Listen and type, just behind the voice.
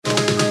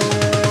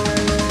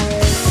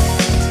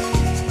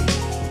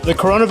The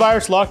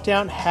coronavirus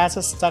lockdown has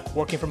us stuck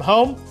working from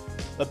home,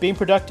 but being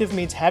productive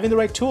means having the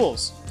right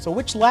tools. So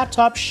which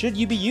laptop should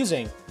you be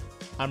using?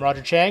 I'm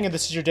Roger Chang, and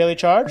this is your Daily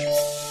Charge.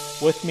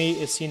 With me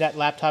is CNET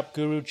laptop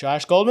guru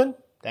Josh Goldman.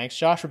 Thanks,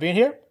 Josh, for being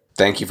here.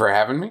 Thank you for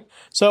having me.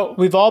 So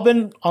we've all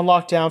been on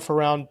lockdown for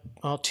around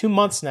 2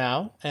 months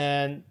now,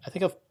 and I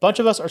think a bunch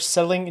of us are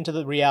settling into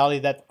the reality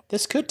that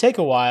this could take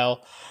a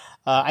while.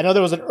 I know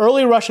there was an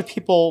early rush of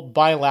people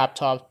buying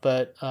laptops,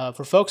 but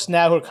for folks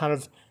now who are kind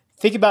of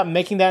thinking about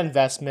making that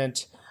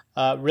investment,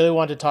 really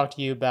wanted to talk to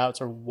you about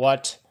sort of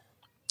what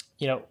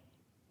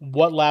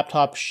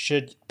laptop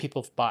should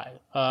people buy.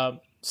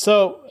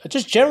 So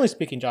just generally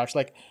speaking, Josh,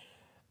 like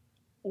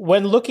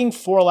when looking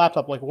for a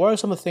laptop, like what are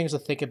some of the things to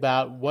think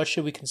about? What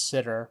should we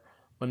consider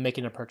when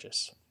making a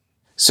purchase?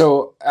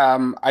 So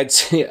I'd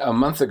say a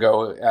month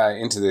ago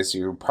into this,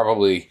 you were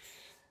probably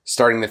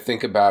starting to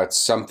think about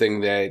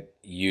something that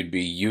you'd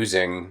be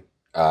using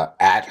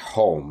at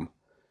home.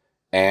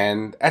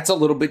 And that's a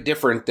little bit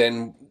different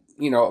than,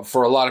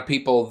 for a lot of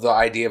people, the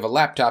idea of a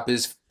laptop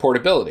is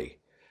portability.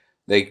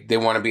 They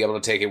want to be able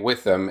to take it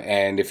with them.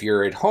 And if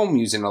you're at home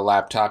using a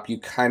laptop, you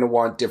kind of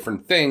want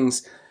different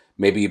things,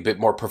 maybe a bit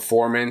more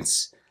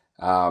performance.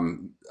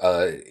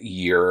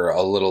 You're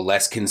a little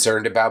less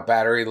concerned about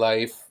battery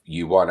life.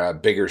 You want a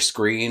bigger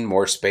screen,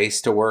 more space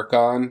to work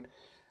on,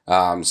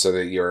 so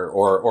that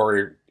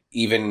or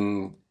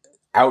even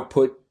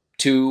output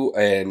to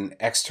an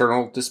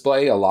external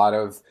display. A lot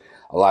of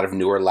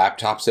newer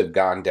laptops have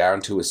gone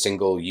down to a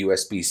single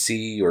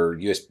USB-C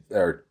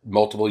or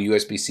multiple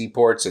USB-C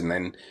ports, and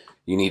then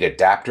you need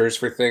adapters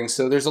for things.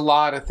 So there's a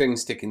lot of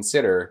things to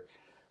consider.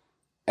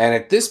 And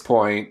at this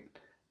point,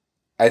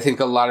 I think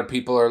a lot of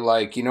people are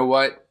like, you know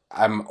what?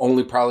 I'm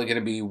only probably going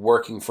to be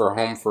working from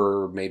home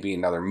for maybe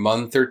another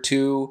month or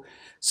two.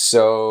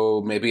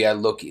 So maybe I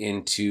look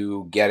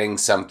into getting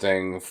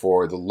something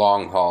for the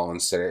long haul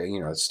instead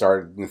of,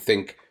 starting to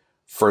think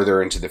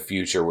further into the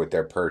future with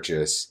their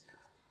purchase.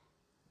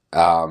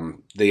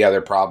 The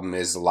other problem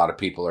is a lot of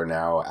people are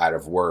now out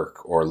of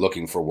work or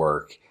looking for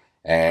work,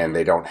 and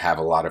they don't have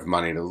a lot of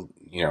money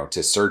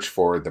to search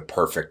for the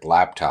perfect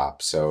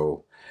laptop.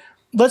 So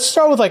let's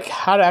start with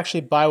how to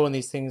actually buy one of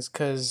these things,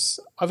 because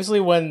obviously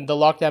when the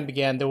lockdown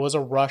began, there was a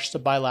rush to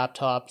buy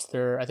laptops.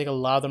 I think a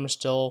lot of them are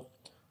still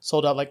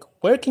sold out. Like,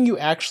 where can you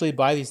actually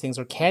buy these things,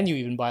 or can you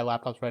even buy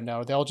laptops right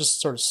now? Are they all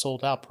just sort of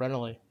sold out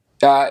perennially?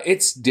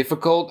 It's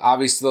difficult.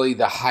 Obviously,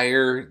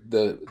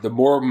 the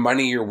more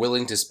money you're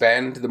willing to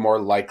spend, the more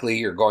likely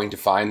you're going to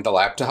find the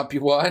laptop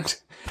you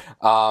want.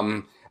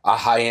 A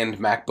high-end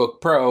MacBook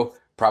Pro,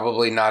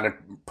 probably not a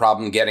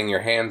problem getting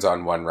your hands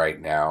on one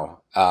right now.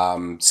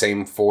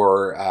 Same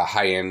for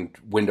high-end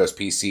Windows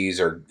PCs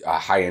or a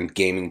high-end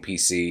gaming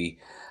PC.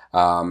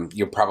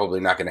 You're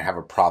probably not going to have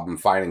a problem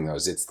finding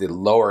those. It's the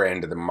lower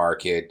end of the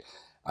market,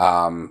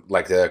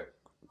 like the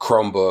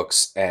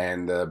Chromebooks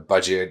and the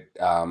budget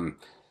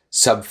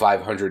sub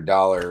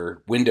 $500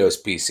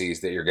 Windows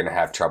PCs that you're going to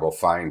have trouble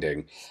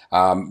finding.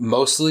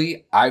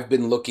 Mostly, I've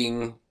been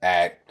looking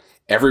at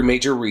every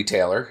major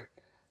retailer.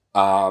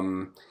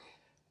 The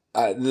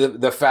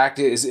fact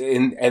is,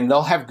 and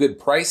they'll have good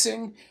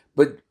pricing,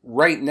 but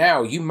right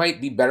now you might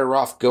be better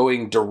off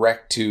going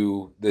direct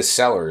to the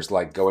sellers,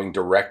 like going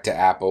direct to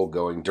Apple,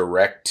 going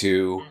direct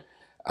to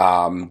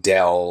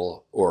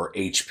Dell or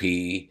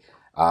HP,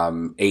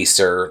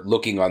 Acer,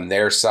 looking on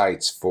their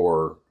sites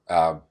for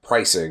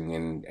pricing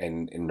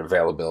and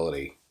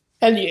availability.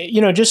 And,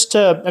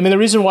 the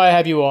reason why I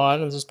have you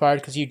on this is part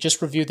because you just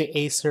reviewed the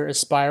Acer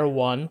Aspire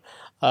 1,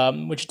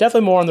 which is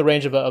definitely more on the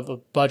range of a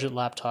budget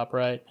laptop,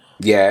 right?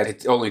 Yeah,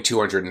 it's only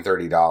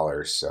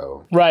 $230,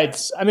 so. Right.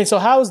 So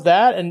how is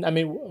that? And,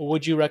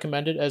 would you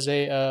recommend it as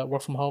a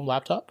work-from-home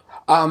laptop?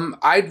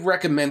 I'd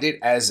recommend it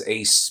as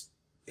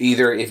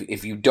either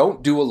if you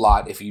don't do a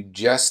lot, if you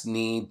just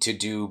need to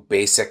do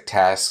basic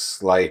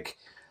tasks like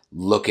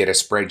look at a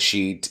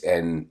spreadsheet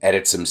and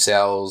edit some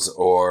cells,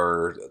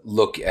 or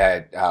look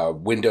at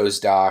Windows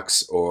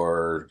Docs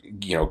or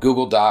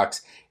Google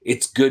Docs,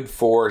 it's good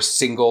for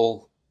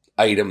single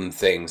item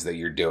things that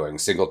you're doing,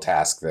 single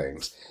task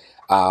things.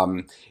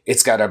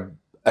 It's got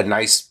a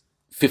nice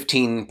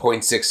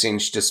 15.6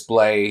 inch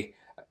display.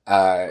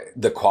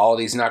 The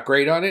quality's not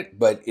great on it,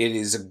 but it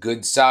is a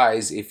good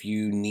size if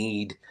you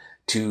need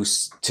to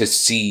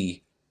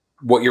see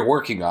what you're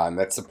working on.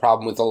 That's the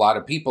problem with a lot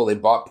of people. They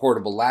bought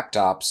portable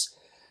laptops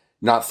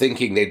not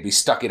thinking they'd be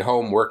stuck at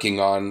home working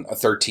on a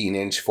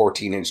 13-inch,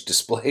 14-inch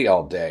display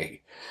all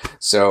day.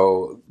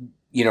 So,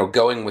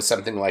 going with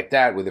something like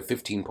that with a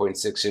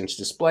 15.6 inch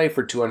display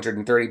for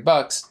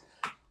 $230,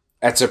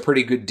 that's a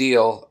pretty good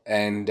deal,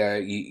 and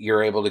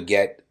you're able to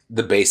get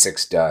the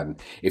basics done.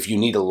 If you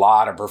need a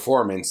lot of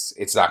performance,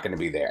 it's not going to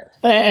be there.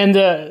 And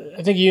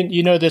I think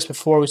you know this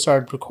before we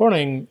started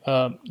recording.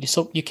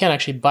 You can't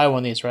actually buy one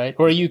of these, right?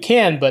 Or you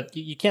can, but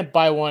you can't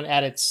buy one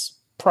at its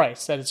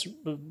price, at its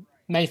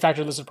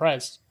manufacturer listed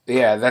price.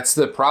 Yeah, that's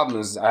the problem.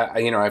 Is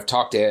I've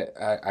talked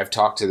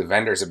to the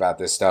vendors about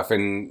this stuff,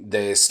 and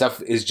the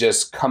stuff is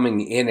just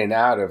coming in and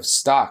out of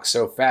stock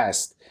so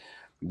fast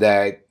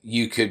that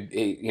you could,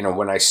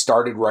 when I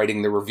started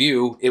writing the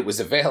review, it was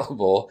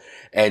available.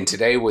 And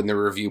today when the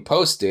review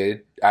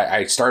posted,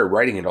 I started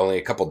writing it only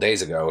a couple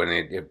days ago, and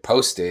it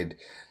posted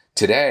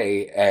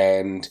today,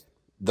 and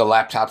the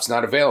laptop's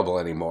not available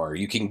anymore.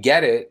 You can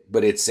get it,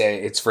 but it's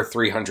for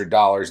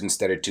 $300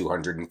 instead of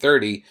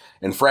 $230.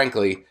 And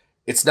frankly,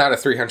 it's not a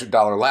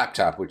 $300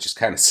 laptop, which is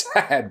kind of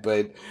sad,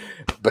 but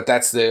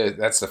that's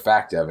the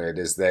fact of it,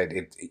 is that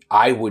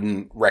I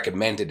wouldn't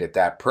recommend it at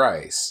that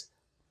price.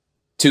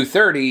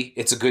 $230,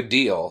 it's a good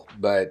deal,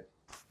 but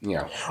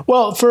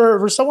Well,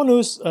 for someone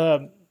who's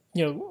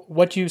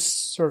what you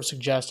sort of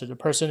suggested, a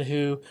person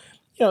who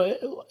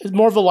is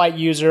more of a light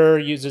user,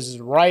 uses his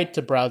right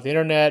to browse the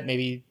internet,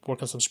 maybe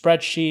work on some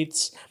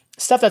spreadsheets,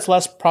 stuff that's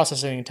less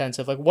processing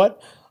intensive. Like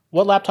what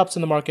laptops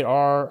in the market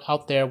are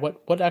out there?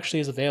 What actually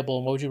is available,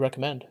 and what would you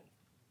recommend?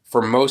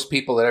 For most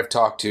people that I've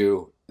talked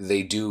to,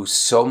 they do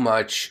so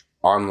much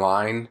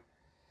online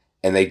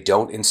and they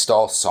don't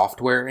install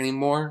software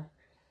anymore.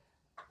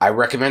 I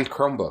recommend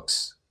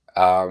Chromebooks.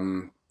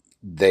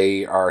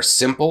 They are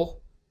simple.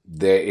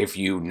 If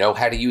you know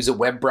how to use a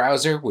web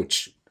browser,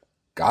 which,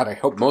 God, I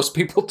hope most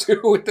people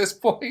do at this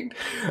point.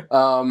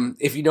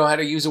 If you know how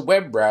to use a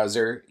web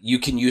browser, you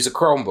can use a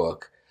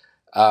Chromebook.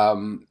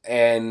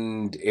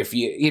 And if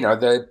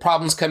the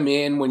problems come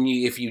in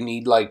if you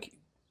need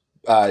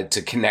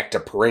to connect a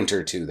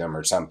printer to them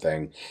or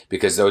something,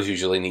 because those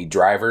usually need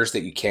drivers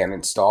that you can't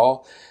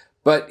install.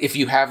 But if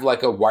you have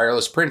like a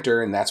wireless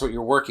printer and that's what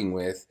you're working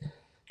with,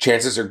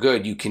 chances are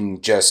good you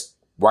can just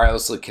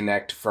wirelessly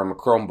connect from a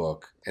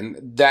Chromebook. And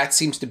that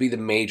seems to be the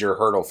major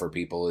hurdle for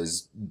people,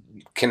 is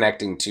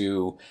connecting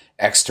to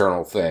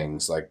external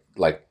things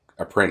like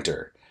a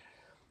printer.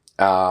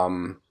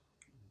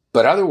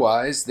 But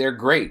otherwise, they're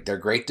great. They're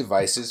great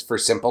devices for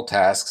simple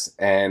tasks,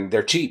 and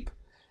they're cheap.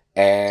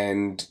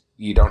 And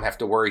you don't have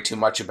to worry too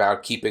much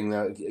about keeping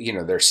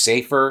they're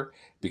safer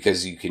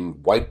because you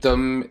can wipe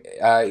them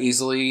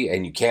easily,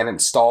 and you can't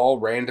install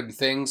random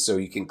things. So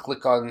you can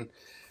click on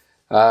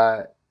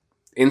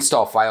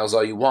install files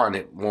all you want.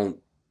 It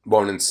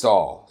won't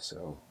install.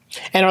 So.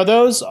 And are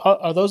those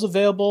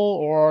available,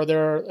 or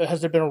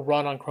has there been a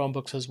run on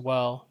Chromebooks as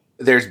well?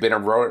 There's been a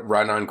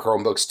run on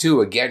Chromebooks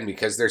too, again,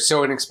 because they're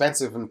so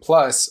inexpensive, and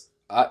plus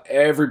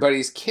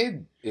everybody's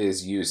kid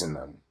is using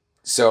them.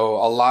 So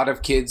a lot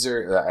of kids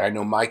I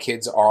know my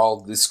kids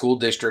the school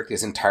district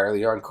is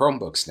entirely on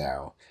Chromebooks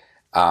now.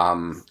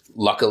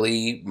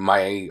 Luckily,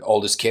 my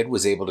oldest kid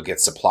was able to get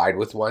supplied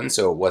with one,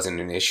 so it wasn't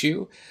an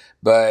issue.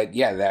 But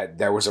yeah,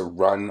 there was a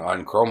run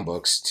on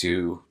Chromebooks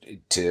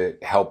to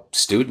help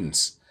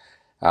students.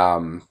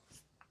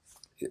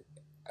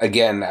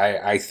 Again,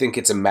 I think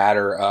it's a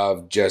matter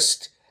of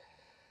just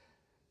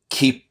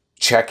keep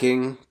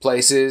checking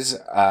places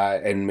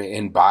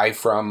and buy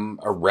from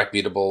a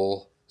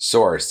reputable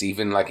source.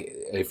 Even like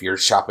if you're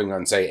shopping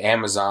on, say,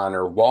 Amazon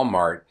or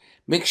Walmart,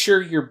 make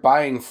sure you're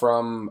buying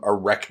from a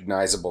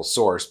recognizable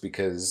source,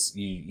 because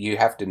you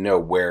have to know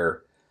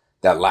where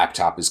that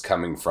laptop is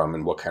coming from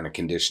and what kind of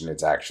condition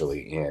it's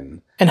actually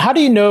in. And how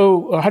do you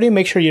know, or how do you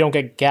make sure you don't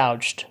get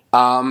gouged?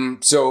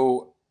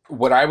 So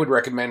what I would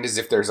recommend is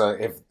if there's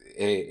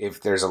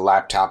a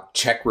laptop,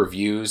 check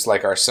reviews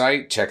like our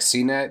site, check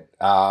CNET,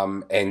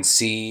 and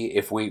see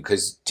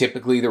because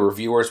typically the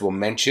reviewers will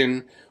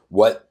mention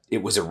what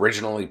it was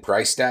originally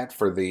priced at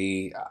for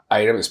the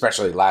item,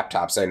 especially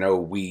laptops. I know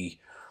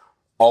we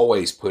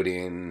always put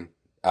in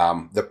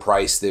the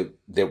price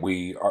that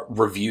we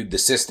reviewed the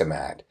system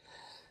at.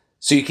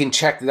 So you can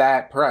check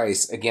that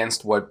price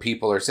against what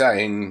people are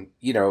saying.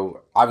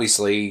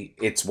 Obviously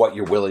it's what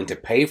you're willing to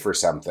pay for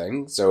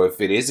something. So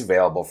if it is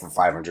available for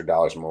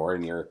 $500 more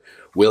and you're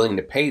willing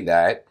to pay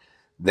that,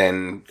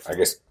 then I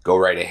guess go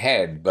right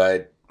ahead.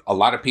 But a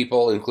lot of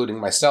people,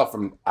 including myself,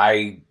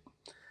 I'm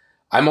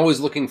always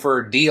looking for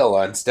a deal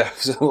on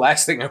stuff. So the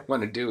last thing I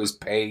want to do is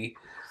pay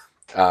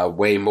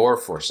way more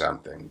for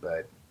something.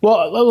 But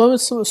well,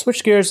 let's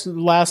switch gears.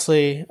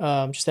 Lastly,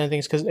 just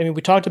anything, because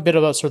we talked a bit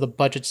about sort of the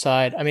budget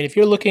side. If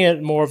you're looking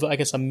at more of, I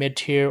guess, a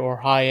mid-tier or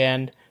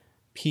high-end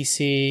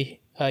PC,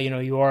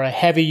 you are a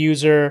heavy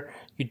user,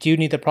 you do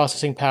need the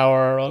processing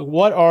power.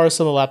 What are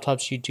some of the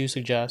laptops you do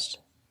suggest?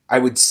 I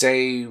would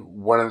say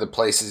one of the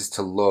places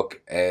to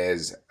look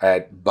is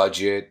at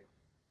budget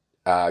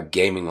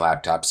gaming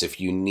laptops.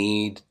 If you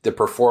need the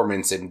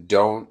performance and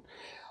don't.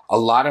 A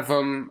lot of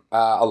them,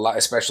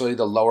 especially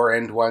the lower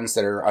end ones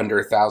that are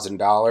under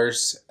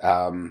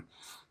 $1,000,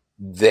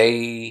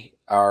 they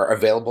are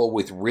available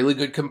with really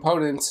good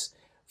components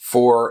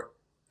for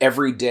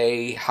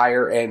everyday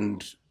higher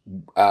end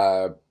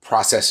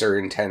processor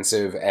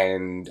intensive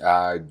and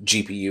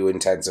GPU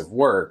intensive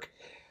work.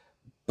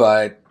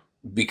 But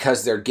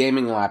because they're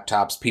gaming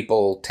laptops,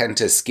 people tend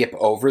to skip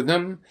over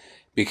them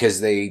because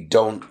they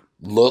don't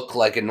look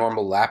like a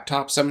normal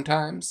laptop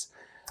sometimes.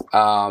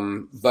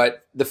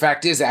 But the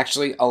fact is,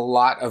 actually, a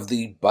lot of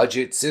the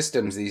budget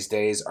systems these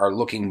days are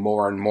looking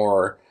more and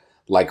more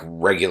like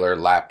regular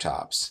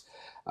laptops.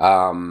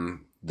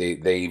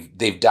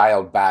 They've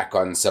dialed back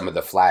on some of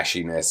the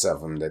flashiness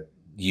of them that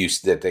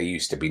they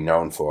used to be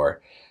known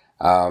for.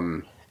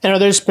 And are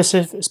there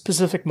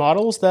specific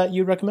models that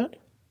you recommend?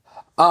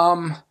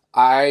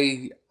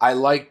 I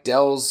like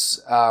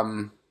Dell's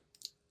own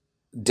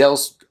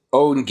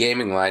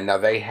gaming line. Now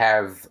they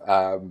have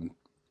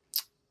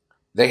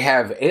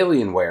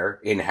Alienware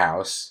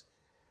in-house,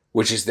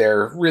 which is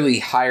their really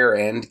higher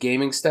end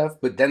gaming stuff,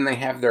 but then they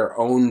have their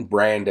own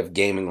brand of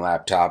gaming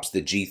laptops,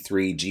 the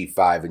G3,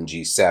 G5, and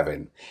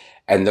G7.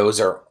 And those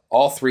are,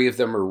 all three of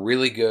them are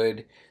really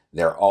good.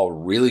 They're all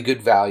really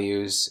good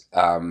values.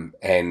 And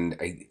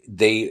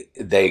they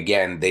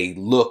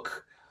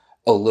look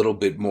a little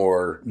bit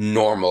more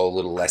normal, a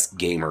little less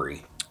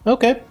gamery.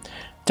 Okay.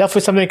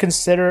 Definitely something to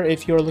consider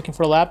if you're looking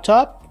for a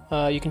laptop.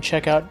 You can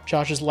check out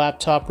Josh's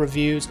laptop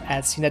reviews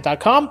at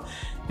cnet.com.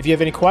 If you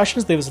have any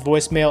questions, leave us a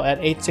voicemail at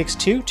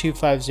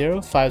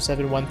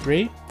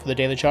 862-250-5713 for the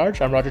Daily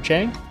Charge. I'm Roger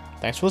Chang.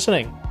 Thanks for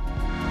listening.